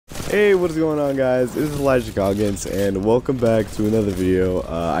Hey, what's going on, guys? This is Elijah Goggins, and welcome back to another video.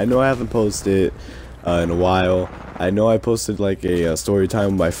 I know I haven't posted in a while. I know I posted like a story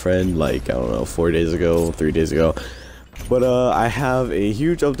time with my friend like, I don't know, 4 days ago, 3 days ago. But I have a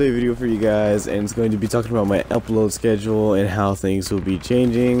huge update video for you guys, and it's going to be talking about my upload schedule and how things will be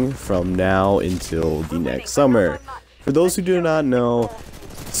changing from now until the next summer. For those who do not know,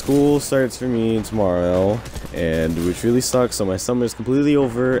 school starts for me tomorrow, and which really sucks. So my summer is completely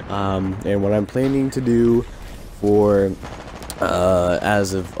over. And what I'm planning to do for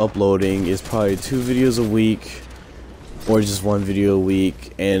as of uploading is probably 2 videos a week or just 1 video a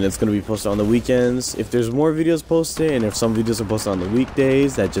week, and it's going to be posted on the weekends. If there's more videos posted, and if some videos are posted on the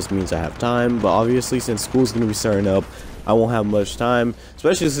weekdays, that just means I have time. But obviously, since school's going to be starting up, I won't have much time,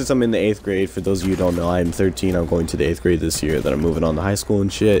 especially since I'm in the 8th grade. For those of you who don't know, I'm 13. I'm going to the 8th grade this year. Then I'm moving on to high school and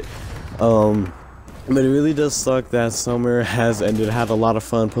shit. But it really does suck that summer has ended. I had a lot of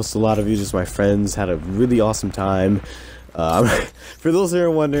fun, posted a lot of videos with my friends, had a really awesome time. For those who are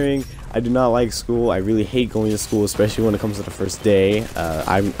wondering, I do not like school. I really hate going to school, especially when it comes to the first day.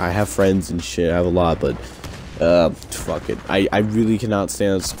 I have friends and shit. I have a lot, but fuck it. I really cannot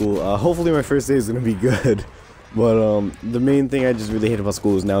stand school. Hopefully my first day is gonna be good. But the main thing I just really hate about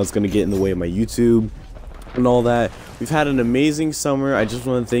school is now it's gonna get in the way of my YouTube and all that. We've had an amazing summer. I just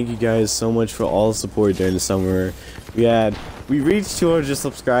want to thank you guys so much for all the support during the summer. We reached 200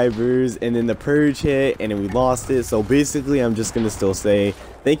 subscribers, and then the purge hit, and then we lost it. So basically, I'm just gonna still say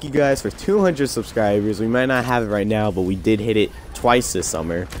thank you guys for 200 subscribers. We might not have it right now, but we did hit it twice this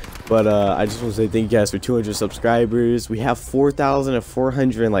summer. But I just want to say thank you guys for 200 subscribers. We have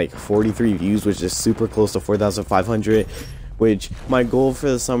 4,443 views, which is super close to 4,500. Which my goal for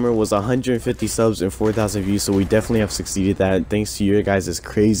the summer was 150 subs and 4,000 views, so we definitely have succeeded that. Thanks to your guys'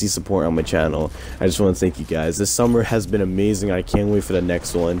 crazy support on my channel. I just want to thank you guys. This summer has been amazing. I can't wait for the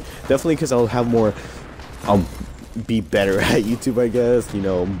next one. Definitely because I'll be better at YouTube, I guess. You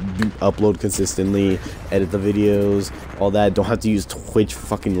know, upload consistently, edit the videos, all that. Don't have to use Twitch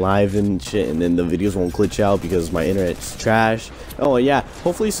fucking live and shit, and then the videos won't glitch out because my internet's trash. Oh yeah,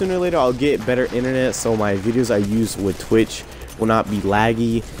 hopefully sooner or later I'll get better internet, so my videos I use with Twitch will not be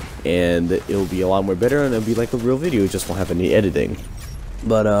laggy, and it'll be a lot more better, and it'll be like a real video. It just won't have any editing.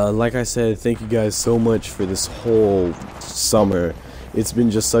 But like I said, thank you guys so much for this whole summer. It's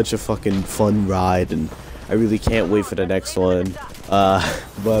been just such a fucking fun ride, and I really can't wait for the next one.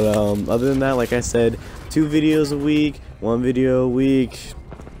 Other than that, like I said, 2 videos a week, 1 video a week.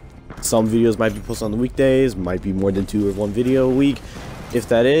 Some videos might be posted on the weekdays, might be more than 2 or 1 video a week. If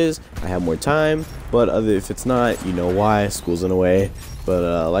that is, I have more time. But if it's not, you know why. School's in the way.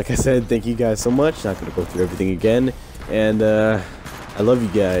 But like I said, thank you guys so much. Not gonna go through everything again. And I love you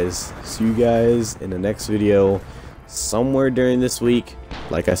guys. See you guys in the next video somewhere during this week.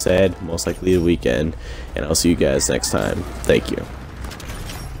 Like I said, most likely the weekend. And I'll see you guys next time. Thank you.